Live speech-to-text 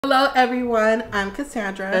Hello everyone, I'm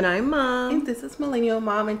Cassandra. And I'm Mom. And this is Millennial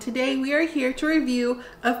Mom, and today we are here to review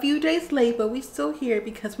a few days late, but we're still here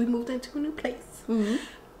because we moved into a new place.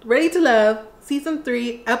 Ready to Love, Season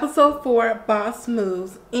 3, Episode 4, Boss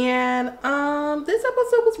Moves. And this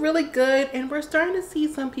episode was really good, and we're starting to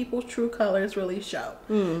see some people's true colors really show.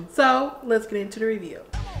 So let's get into the review.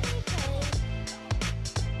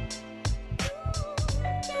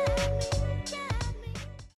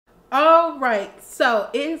 All right, so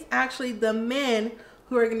it is actually the men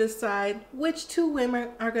who are going to decide which two women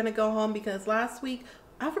are going to go home, because last week,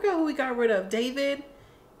 I forgot who we got rid of, David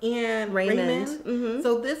and Raymond.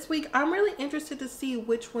 So this week, I'm really interested to see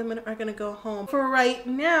which women are going to go home. For right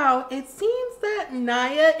now, it seems that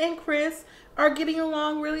Naya and Chris are getting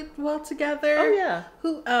along really well together. Oh, yeah.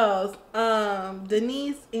 Who else?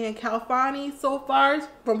 Denise and Calfani, so far,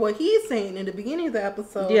 from what he's saying in the beginning of the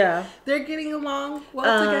episode, yeah, they're getting along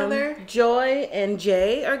well together. Joy and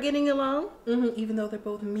Jay are getting along. Even though they're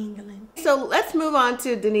both mingling. So let's move on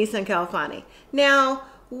to Denise and Calfani. Now,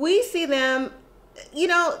 we see them, you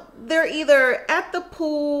know, they're either at the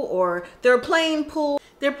pool or they're playing pool.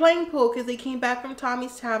 They're playing pool because they came back from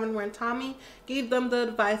Tommy's Tavern, when Tommy gave them the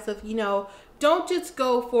advice of, you know, don't just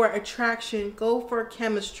go for attraction, go for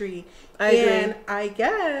chemistry. And I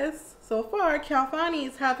guess so far Calfani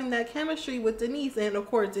is having that chemistry with Denise, and of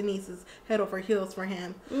course Denise is head over heels for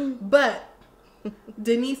him. But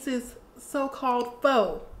Denise's so-called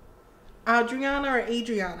foe, Adriana,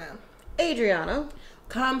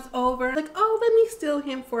 comes over like, oh, let me steal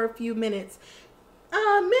him for a few minutes.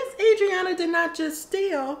 Miss Adriana did not just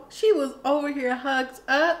steal. She was over here hugged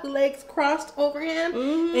up, legs crossed over him.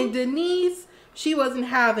 And Denise, she wasn't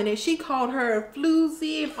having it. She called her a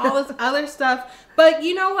floozy and all this other stuff. But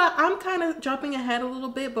you know what? I'm kind of jumping ahead a little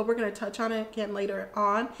bit, but we're going to touch on it again later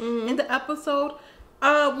on in the episode.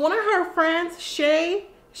 One of her friends, Shay,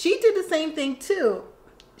 she did the same thing too.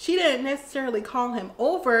 She didn't necessarily call him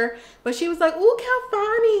over, but she was like, ooh,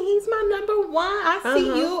 Calfani, he's my number one. I see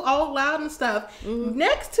you, all loud and stuff.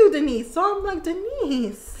 Next to Denise. So I'm like,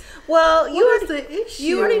 Denise, well, you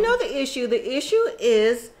already know the issue. The issue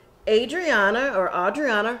is Adriana,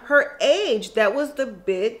 her age. That was the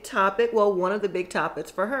big topic. Well, one of the big topics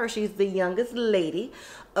for her. She's the youngest lady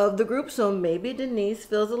of the group. So maybe Denise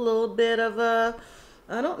feels a little bit of a,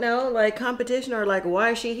 I don't know, like competition, or like, why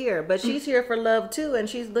is she here? But she's here for love too, and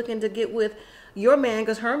she's looking to get with your man,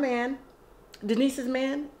 because her man, Denise's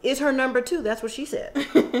man, is her number two. That's what she said.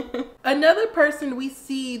 Another person we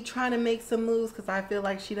see trying to make some moves, because I feel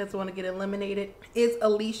like she doesn't want to get eliminated, is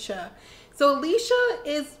Alicia. So Alicia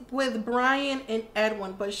is with Brian and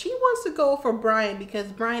Edwin, but she wants to go for Brian because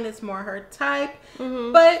Brian is more her type.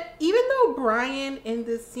 But even though Brian in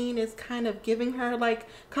this scene is kind of giving her like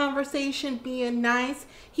conversation, being nice,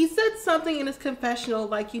 he said something in his confessional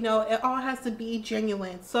like, you know, it all has to be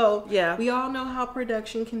genuine. So yeah, we all know how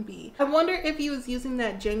production can be. I wonder if he was using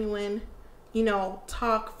that genuine, you know,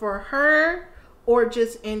 talk for her or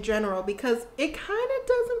just in general, because it kind of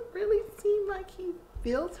doesn't really seem like he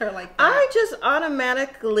feels her like that. I just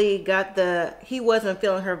automatically got he wasn't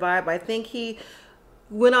feeling her vibe. I think he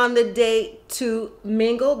went on the date to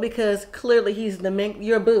mingle, because clearly he's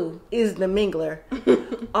your boo is the mingler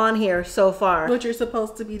on here so far. What you're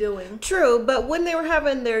supposed to be doing. True, but when they were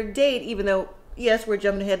having their date, even though, yes, we're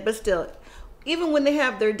jumping ahead, but still, even when they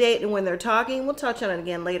have their date and when they're talking, we'll touch on it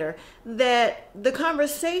again later, that the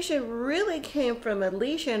conversation really came from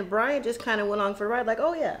Alicia, and Brian just kind of went on for a ride like,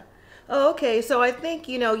 oh yeah. Oh, okay. So I think,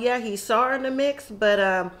 you know, yeah, he saw her in the mix,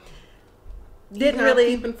 but didn't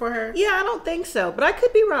really keeping for her. Yeah, I don't think so, but I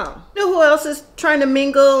could be wrong. You know who else is trying to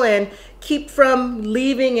mingle and keep from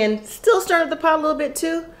leaving and still stirring the pot a little bit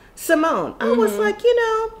too? Simone. I was like, you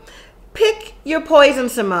know, pick your poison,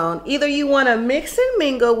 Simone. Either you want to mix and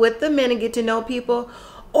mingle with the men and get to know people,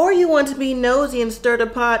 or you want to be nosy and stir the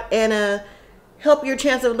pot and help your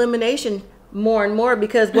chance of elimination more and more,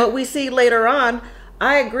 because what we see later on,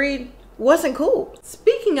 I agreed, wasn't cool.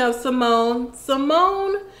 Speaking of Simone,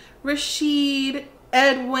 Rashid,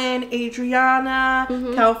 Edwin, Adriana,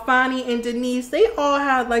 Calfani, and Denise, they all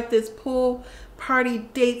had like this pool party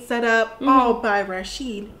date set up, all by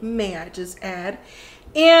Rashid, may I just add.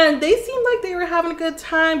 And they seemed like they were having a good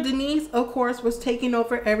time. Denise, of course, was taking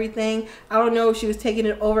over everything. I don't know if she was taking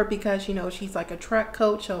it over because, you know, she's like a track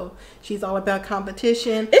coach, so she's all about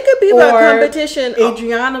competition. It could be about competition.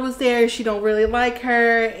 Adriana was there. She don't really like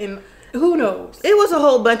her, and who knows? It was a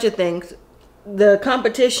whole bunch of things. The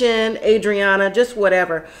competition, Adriana, just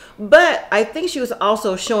whatever. But I think she was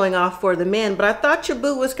also showing off for the men. But I thought your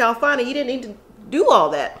boo was Calfani. You didn't need to do all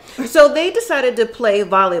that. So they decided to play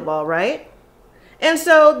volleyball, right? And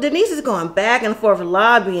so Denise is going back and forth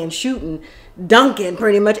lobbying, shooting, dunking,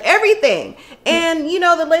 pretty much everything. And, you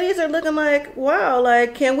know, the ladies are looking like, wow,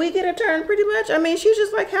 like, can we get a turn pretty much? I mean, she's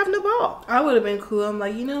just like having the ball. I would have been cool. I'm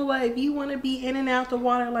like, you know what? If you want to be in and out the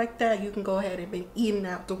water like that, you can go ahead and be eating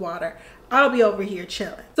out the water. I'll be over here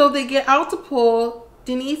chilling. So they get out the pool.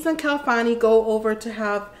 Denise and Kalfani go over to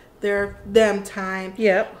have them time.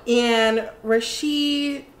 Yep. And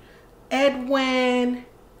Rashid, Edwin,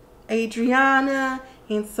 Adriana,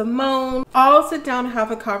 and Simone all sit down and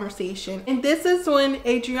have a conversation. And this is when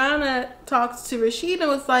Adriana talks to Rashid and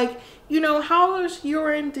was like, you know, how is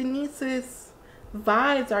your and Denise's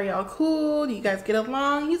vibes? Are y'all cool? Do you guys get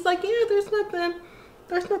along? He's like, yeah, there's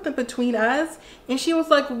nothing between us. And she was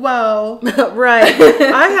like, well, right.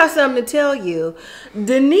 I have something to tell you.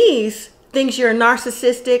 Denise thinks you're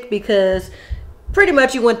narcissistic because pretty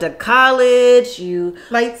much you went to college, you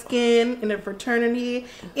light skin in a fraternity.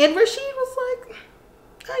 And Rashid was like,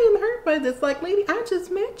 I am hurt by this. Like, lady, I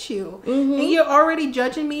just met you. And you're already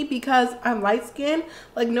judging me because I'm light skinned.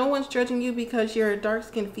 Like, no one's judging you because you're a dark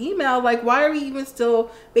skinned female. Like, why are we even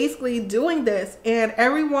still basically doing this? And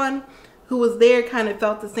everyone who was there kind of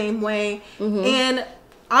felt the same way. And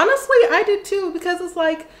honestly, I did too, because it's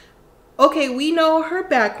like, okay, we know her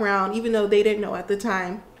background, even though they didn't know at the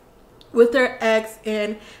time, with their ex,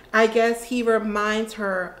 and I guess he reminds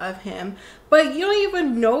her of him. But you don't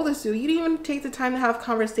even know this dude. You didn't even take the time to have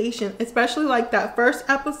conversation, especially like that first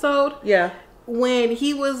episode. Yeah. When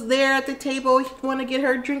he was there at the table, he wanted to get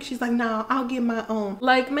her a drink. She's like, no, I'll get my own.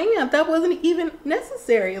 Like, man, that wasn't even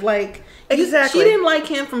necessary. Like, exactly. She didn't like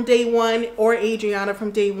him from day one, or Adriana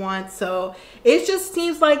from day one. So it just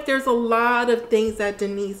seems like there's a lot of things that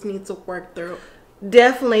Denise needs to work through.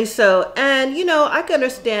 Definitely so. And, you know, I can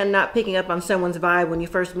understand not picking up on someone's vibe when you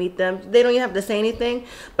first meet them. They don't even have to say anything.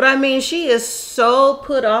 But, I mean, she is so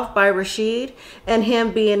put off by Rashid and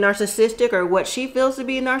him being narcissistic, or what she feels to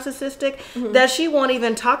be narcissistic, that she won't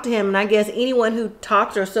even talk to him. And I guess anyone who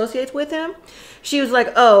talks or associates with him, she was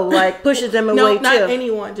like, oh, like pushes them away too. No, not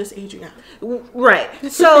anyone, just Adriana. Right.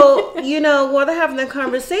 So, you know, while they're having the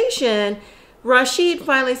conversation, Rashid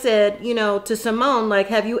finally said, you know, to Simone, like,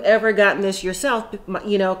 have you ever gotten this yourself?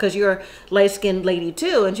 You know, because you're a light-skinned lady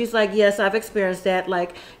too. And she's like, yes, I've experienced that.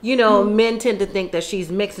 Like, you know, men tend to think that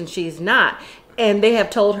she's mixed and she's not. And they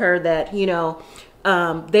have told her that, you know,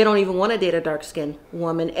 they don't even want to date a dark-skinned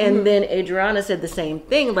woman. And then Adriana said the same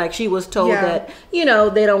thing. Like, she was told that, you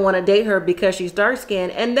know, they don't want to date her because she's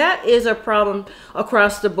dark-skinned. And that is a problem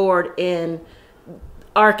across the board in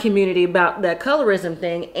our community about that colorism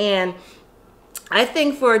thing. And I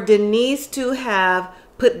think for Denise to have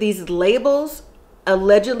put these labels,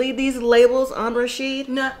 allegedly these labels on Rashid.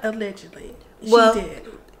 Not allegedly. She did.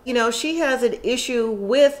 You know, she has an issue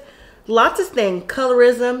with lots of things.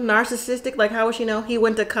 Colorism, narcissistic, like how would she know? He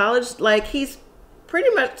went to college. Like, he's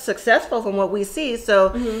pretty much successful from what we see.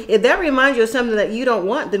 So if that reminds you of something that you don't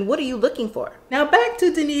want, then what are you looking for? Now back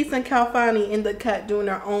to Denise and Kalfani in the cut doing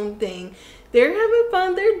their own thing. They're having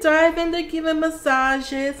fun. They're diving. They're giving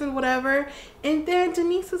massages and whatever. And then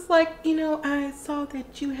Denise is like, you know, I saw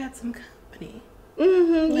that you had some company.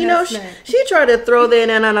 You know, she tried to throw that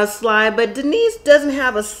in on a sly, but Denise doesn't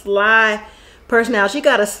have a sly personality. She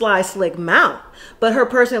got a sly, slick mouth. But her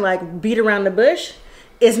person, like, beat around the bush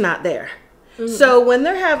is not there. So when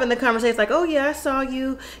they're having the conversation, like, oh yeah, I saw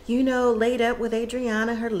you, you know, laid up with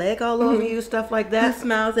Adriana, her leg all over you, stuff like that. He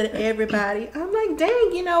smiles at everybody. I'm like,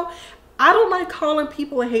 dang, you know, I don't like calling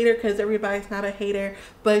people a hater because everybody's not a hater,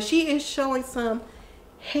 but she is showing some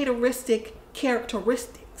hateristic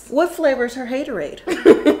characteristics. What flavor is her haterade?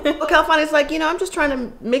 Well, Kalfani's like, you know, I'm just trying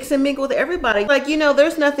to mix and mingle with everybody. Like, you know,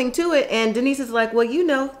 there's nothing to it. And Denise is like, well, you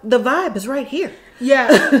know, the vibe is right here.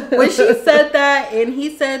 Yeah. When she said that and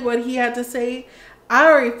he said what he had to say, I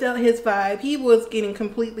already felt his vibe. He was getting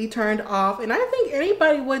completely turned off. And I think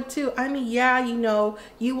anybody would too. I mean, yeah, you know,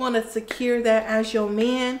 you want to secure that as your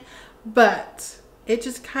man. But it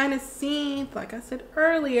just kind of seems, like I said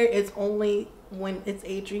earlier, it's only when it's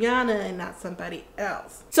Adriana and not somebody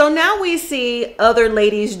else. So now we see other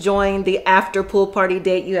ladies join the after pool party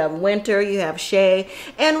date. You have Winter, you have Shay,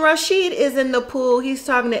 and Rashid is in the pool. He's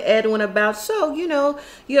talking to Edwin about, so, you know,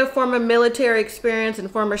 you have former military experience and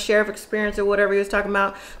former sheriff experience or whatever he was talking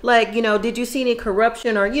about. Like, you know, did you see any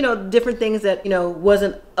corruption or, you know, different things that, you know,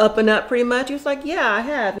 wasn't up and up pretty much? He was like, yeah, I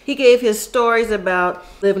have. He gave his stories about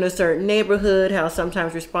living in a certain neighborhood, how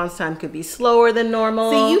sometimes response time could be slower than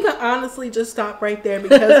normal. See, you can honestly just stop right there,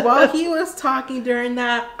 because while he was talking during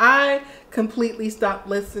that, I completely stopped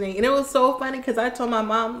listening. And it was so funny because I told my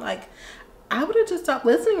mom, like, I would have just stopped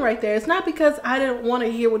listening right there. It's not because I didn't want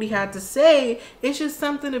to hear what he had to say. It's just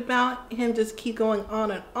something about him just keep going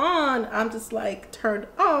on and on. I'm just like turned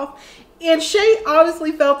off. And Shay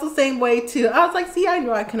obviously felt the same way too. I was like, see, I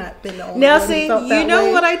know I could not have been the only now, one see, who felt that you know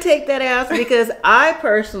way. what I take that as? Because I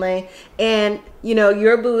personally, and you know,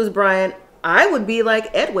 your boo is Brian, I would be like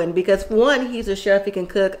Edwin because one, he's a chef, he can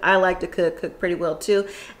cook. I like to cook pretty well too.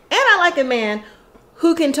 And I like a man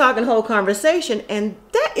who can talk and hold conversation. And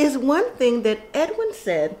that is one thing that Edwin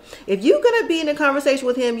said. If you're going to be in a conversation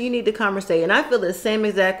with him, you need to conversate. And I feel the same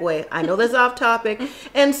exact way. I know that's off topic.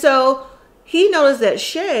 And so he noticed that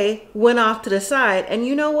Shay went off to the side. And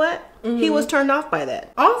you know what? He was turned off by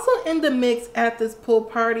that. Also in the mix at this pool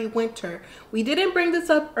party, Winter. We didn't bring this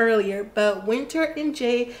up earlier, but Winter and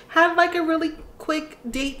Jay had like a really quick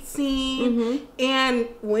date scene. And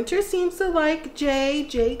Winter seems to like Jay.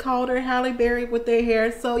 Jay called her Halle Berry with their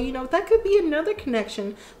hair. So, you know, that could be another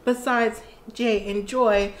connection besides Jay and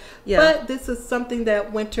Joy. Yeah. But this is something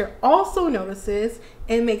that Winter also notices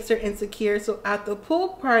and makes her insecure. So at the pool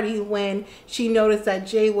party, when she noticed that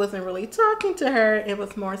Jay wasn't really talking to her, it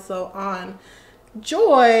was more so on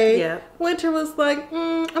Joy. Yeah. Winter was like,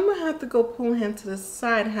 I'm gonna have to go pull him to the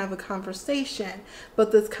side and have a conversation.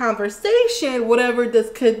 But this conversation, whatever this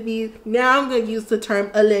could be, now I'm gonna use the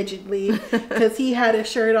term allegedly, because he had his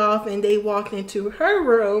shirt off and they walked into her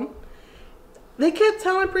room. They kept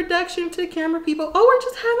telling production to camera people, "Oh, we're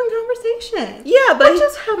just having conversation." Yeah, but we're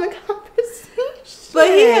just having conversation. But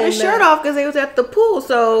he had his shirt off because he was at the pool,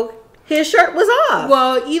 so his shirt was off.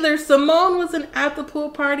 Well, either Simone wasn't at the pool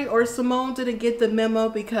party or Simone didn't get the memo,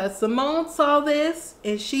 because Simone saw this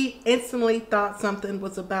and she instantly thought something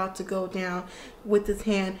was about to go down with his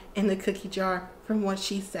hand in the cookie jar from what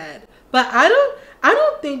she said. But I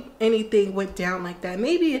don't think anything went down like that.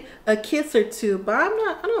 Maybe a kiss or two, but I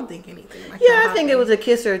don't think anything like that. Yeah, I think it was a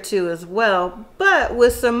kiss or two as well. But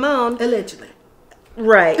with Simone, allegedly.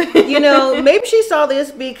 Right. You know, maybe she saw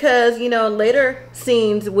this because, you know, later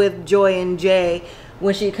scenes with Joy and Jay,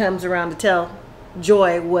 when she comes around to tell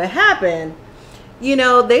Joy what happened, you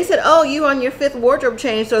know, they said, "Oh, you on your 5th wardrobe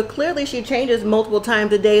change." So clearly she changes multiple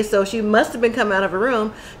times a day. So she must have been coming out of her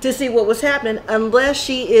room to see what was happening, unless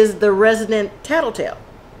she is the resident tattletale.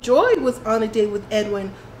 Joy was on a date with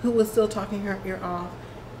Edwin, who was still talking her ear off,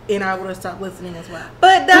 and I would have stopped listening as well.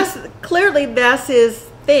 But that's his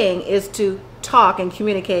thing, is to talk and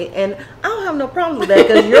communicate, and I don't have no problems with that,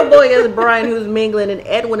 because your boy is Brian, who's mingling, and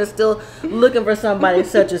Edwin is still looking for somebody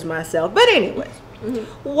such as myself. But anyways,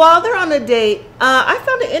 while they're on a date, I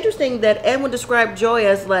found it interesting that Edwin described Joy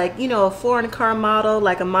as like, you know, a foreign car model,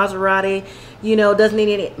 like a Maserati, you know, doesn't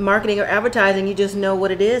need any marketing or advertising, you just know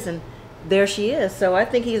what it is, and there she is. So I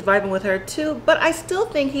think he's vibing with her too, but I still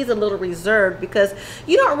think he's a little reserved, because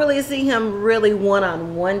you don't really see him really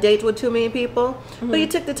one-on-one dates with too many people. But he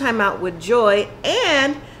took the time out with Joy,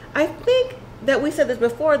 and I think that we said this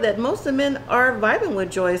before, that most of the men are vibing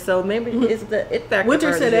with Joy, so maybe it's the it factor.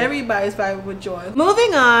 Winter said everybody's vibing with Joy.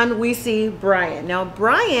 Moving on, we see Brian. Now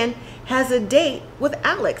Brian has a date with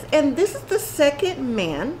Alex, and this is the second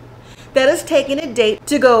man that is taking a date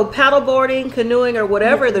to go paddleboarding, canoeing, or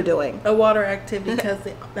whatever they're doing. A water activity, because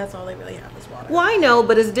that's all they really have is water. Well, I know,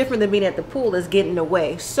 but it's different than being at the pool, is getting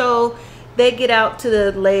away. So they get out to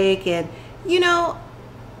the lake, and, you know,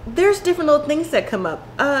 there's different little things that come up.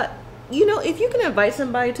 You know, if you can invite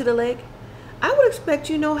somebody to the lake, I would expect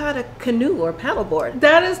you know how to canoe or paddleboard.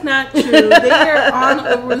 That is not true. They are on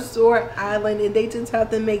a resort island, and they just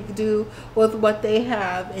have to make do with what they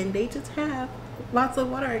have, and they just have lots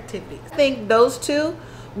of water activities. I think those two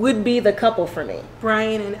would be the couple for me.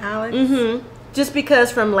 Brian and Alex. Just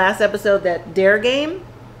because from last episode, that dare game,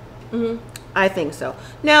 I think so.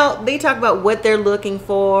 Now, they talk about what they're looking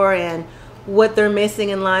for and what they're missing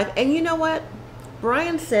in life. And you know what?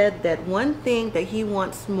 Brian said that one thing that he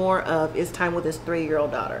wants more of is time with his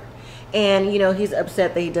 3-year-old daughter. And, you know, he's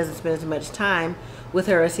upset that he doesn't spend as much time with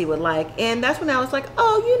her as he would like. And that's when I was like,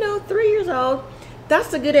 oh, you know, 3 years old,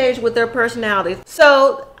 that's a good age with their personalities.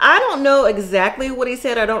 So I don't know exactly what he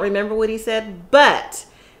said. I don't remember what he said, but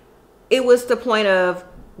it was the point of,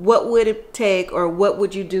 what would it take, or what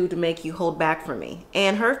would you do to make you hold back from me?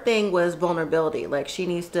 And her thing was vulnerability. Like, she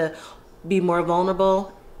needs to be more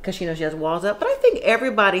vulnerable, because she knows she has walls up. But I think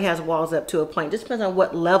everybody has walls up to a point. It just depends on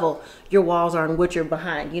what level your walls are and what you're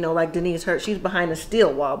behind. You know, like Denise, she's behind a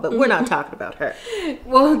steel wall, but we're not talking about her.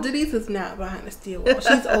 Well, Denise is not behind a steel wall.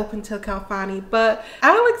 She's open to Calfani. But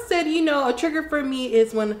Alex said, you know, a trigger for me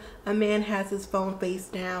is when a man has his phone face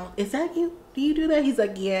down. Is that you? Do you do that? He's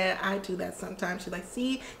like, yeah, I do that sometimes. She's like,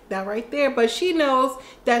 see, that right there. But she knows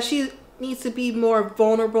that she needs to be more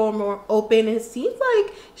vulnerable, more open. It seems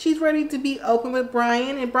like she's ready to be open with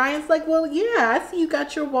Brian. And Brian's like, well, yeah, I see you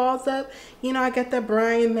got your walls up. You know, I got that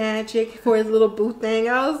Brian magic for his little boo thing.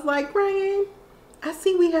 I was like, Brian, I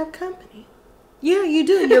see we have company. Yeah, you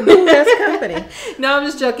do. Your boo has company. No, I'm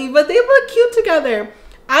just joking. But they look cute together.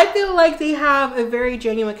 I feel like they have a very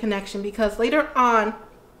genuine connection because later on,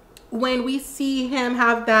 when we see him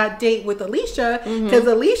have that date with Alicia, because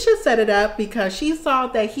Alicia set it up because she saw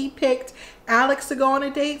that he picked Alex to go on a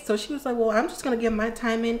date. So she was like, well, I'm just going to get my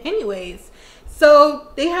time in anyways. So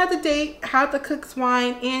they had the date, had the cook's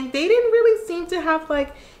wine, and they didn't really seem to have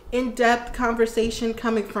like in-depth conversation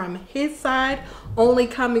coming from his side, only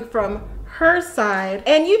coming from her side.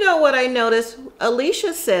 And you know what I noticed?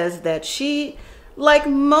 Alicia says that she, like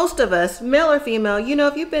most of us, male or female, you know,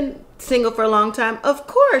 if you've been single for a long time, of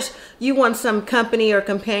course you want some company or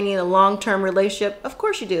companion, a long-term relationship. Of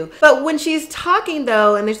course you do. But when she's talking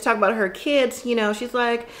though, and she's talking about her kids, you know, she's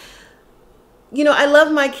like, you know, I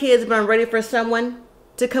love my kids, but I'm ready for someone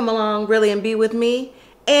to come along really and be with me.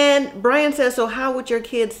 And Brian says, so how would your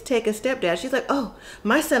kids take a stepdad? She's like, oh,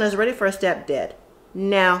 my son is ready for a stepdad.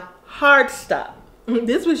 Now, hard stop.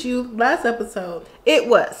 This was you last episode. It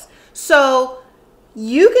was. So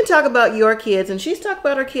you can talk about your kids, and she's talked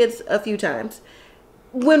about her kids a few times.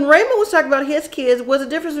 When Raymond was talking about his kids, was the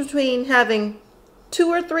difference between having 2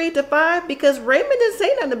 or 3 to 5? Because Raymond didn't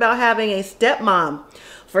say nothing about having a stepmom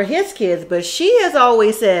for his kids, but she has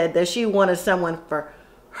always said that she wanted someone for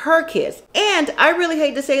her kids. And I really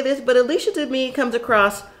hate to say this, but Alicia to me comes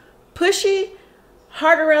across pushy,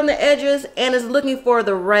 hard around the edges, and is looking for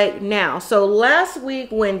the right now. So last week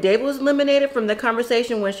when David was eliminated from the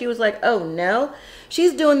conversation, when she was like, oh no,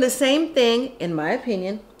 she's doing the same thing, in my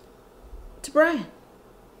opinion, to Brian.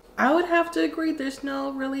 I would have to agree. There's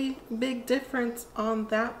no really big difference on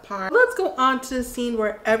that part. Let's go on to the scene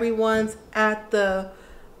where everyone's at the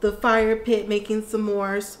fire pit making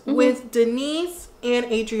s'mores with Denise and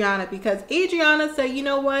Adriana, because Adriana said, you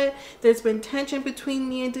know what, there's been tension between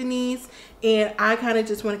me and Denise, and I kind of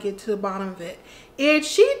just want to get to the bottom of it. And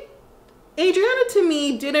Adriana to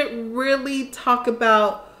me didn't really talk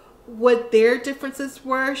about what their differences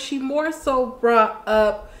were. She more so brought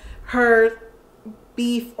up her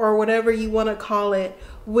beef, or whatever you want to call it,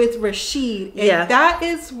 with Rashid. And that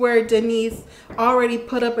is where Denise already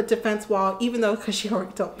put up a defense wall, even though because she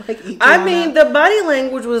already don't like Adriana. I mean, the body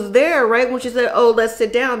language was there, right? When she said, oh, let's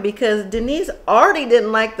sit down, because Denise already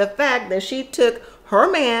didn't like the fact that she took her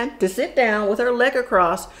man to sit down with her leg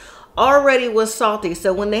across, already was salty.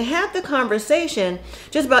 So when they had the conversation,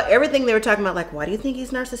 just about everything they were talking about, like, why do you think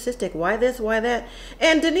he's narcissistic? Why this? Why that?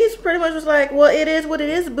 And Denise pretty much was like, well, it is what it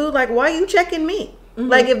is, boo. Like, why are you checking me?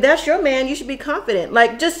 Like, if that's your man, you should be confident.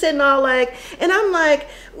 Like, just sitting all like, and I'm like,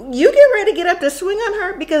 you get ready to get up to swing on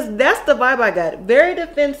her? Because that's the vibe I got. Very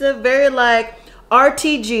defensive, very like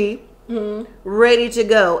RTG, ready to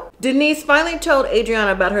go. Denise finally told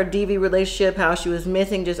Adriana about her DV relationship, how she was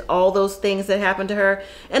missing just all those things that happened to her.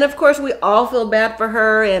 And of course, we all feel bad for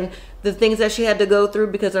her and the things that she had to go through,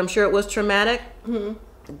 because I'm sure it was traumatic.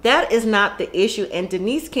 That is not the issue, and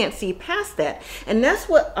Denise can't see past that. And that's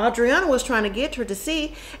what Adriana was trying to get her to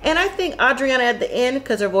see. And I think Adriana at the end,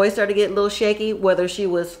 because her voice started to get a little shaky, whether she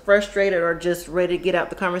was frustrated or just ready to get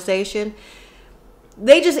out the conversation,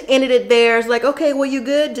 they just ended it there. It's like, okay, well, you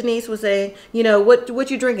good? Denise was saying, you know, what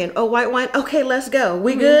you drinking? Oh, white wine? Okay, let's go.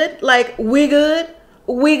 We good? Like, we good?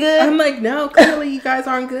 We good? I'm like, no, clearly you guys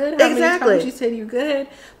aren't good. How Exactly. many times you said you're good?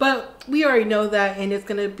 But we already know that, and it's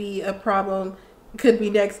going to be a problem. Could be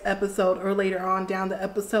next episode or later on down the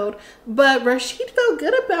episode. But Rashid felt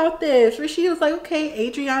good about this. Rashid was like, okay,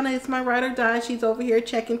 Adriana is my ride or die. She's over here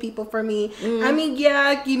checking people for me. I mean,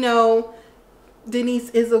 yeah, you know, Denise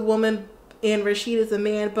is a woman and Rashid is a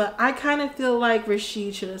man, but I kind of feel like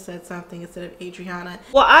Rashid should have said something instead of Adriana.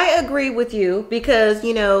 Well, I agree with you, because,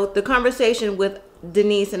 you know, the conversation with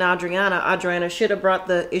Denise and Adriana should have brought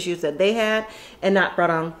the issues that they had and not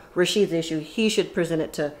brought on Rashid's issue. He should present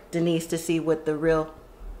it to Denise to see what the real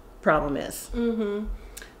problem is.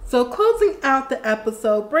 So closing out the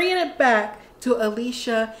episode, bringing it back to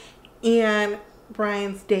Alicia and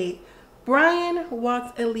Brian's date. Brian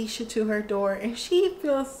walks Alicia to her door, and she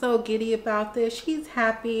feels so giddy about this. She's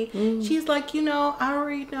happy. She's like, you know, I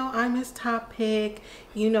already know I'm his top pick.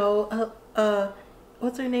 You know,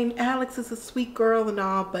 what's her name? Alex is a sweet girl and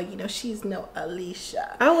all, but, you know, she's no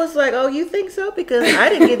Alicia. I was like, oh, you think so? Because I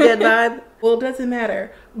didn't get that vibe. Well, it doesn't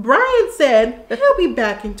matter. Brian said he'll be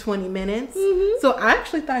back in 20 minutes. So I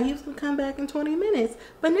actually thought he was going to come back in 20 minutes.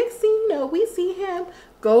 But next thing you know, we see him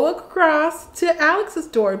go across to Alex's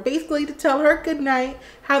door, basically to tell her good night,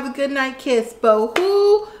 have a good night kiss. But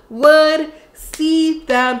who would see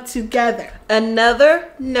them together.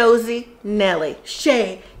 Another nosy Nelly.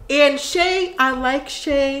 Shay. And Shay, I like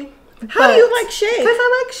Shay. How do you like Shay? Because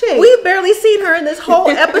I like Shay. We've barely seen her in this whole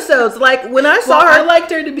episode. Like when I saw her, I liked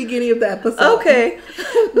her at the beginning of the episode. Okay.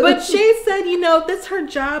 But Shay said, you know, this is her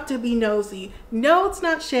job to be nosy. No, it's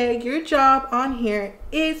not, Shay. Your job on here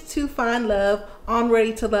is to find love on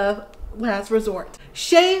Ready to Love Last Resort.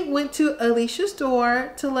 Shay went to Alicia's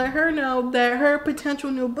door to let her know that her potential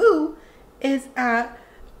new boo is at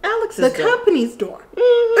Alex's door. Company's door,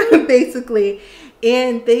 basically.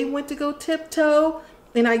 And they went to go tiptoe.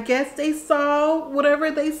 And I guess they saw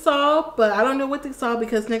whatever they saw, but I don't know what they saw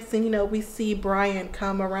because next thing you know, we see Brian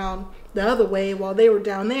come around the other way while they were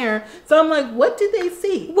down there. So I'm like, what did they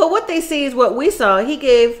see? Well, what they see is what we saw. He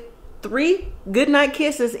gave 3 goodnight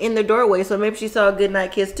kisses in the doorway. So maybe she saw a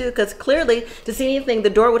goodnight kiss too, because clearly to see anything, the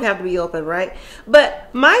door would have to be open, right?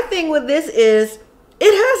 But my thing with this is,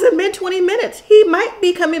 it hasn't been 20 minutes. He might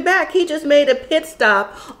be coming back. He just made a pit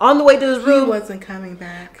stop on the way to his room. He wasn't coming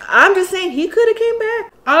back. I'm just saying he could have came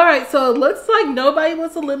back. All right, so it looks like nobody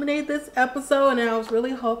was eliminated this episode, and I was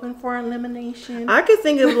really hoping for elimination. I could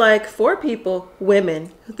think of like 4 people,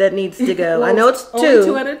 women, that needs to go. Well, I know it's 2. Only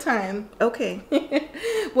 2 at a time. Okay.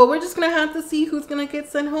 Well, we're just going to have to see who's going to get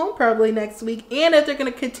sent home probably next week, and if they're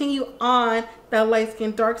going to continue on that light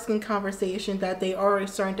skin, dark skin conversation that they already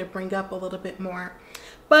starting to bring up a little bit more.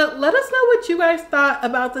 But let us know what you guys thought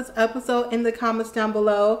about this episode in the comments down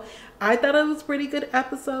below. I thought it was a pretty good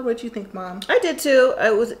episode. What do you think, Mom? I did too.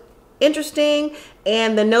 It was interesting,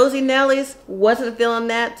 and the nosy Nellies wasn't feeling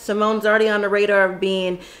that. Simone's already on the radar of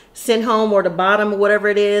being sent home or the bottom or whatever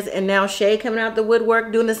it is, and now Shay coming out the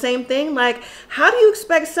woodwork doing the same thing. Like, how do you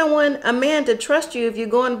expect a man to trust you if you're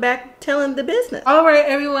going back telling the business? All right,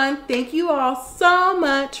 everyone, thank you all so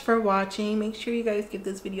much for watching. Make sure you guys give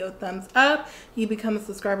this video a thumbs up. You become a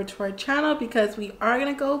subscriber to our channel because we are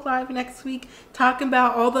going to go live next week talking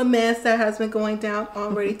about all the mess that has been going down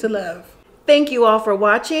on Ready to Love. Thank you all for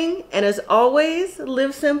watching, and as always,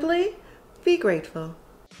 live simply, be grateful.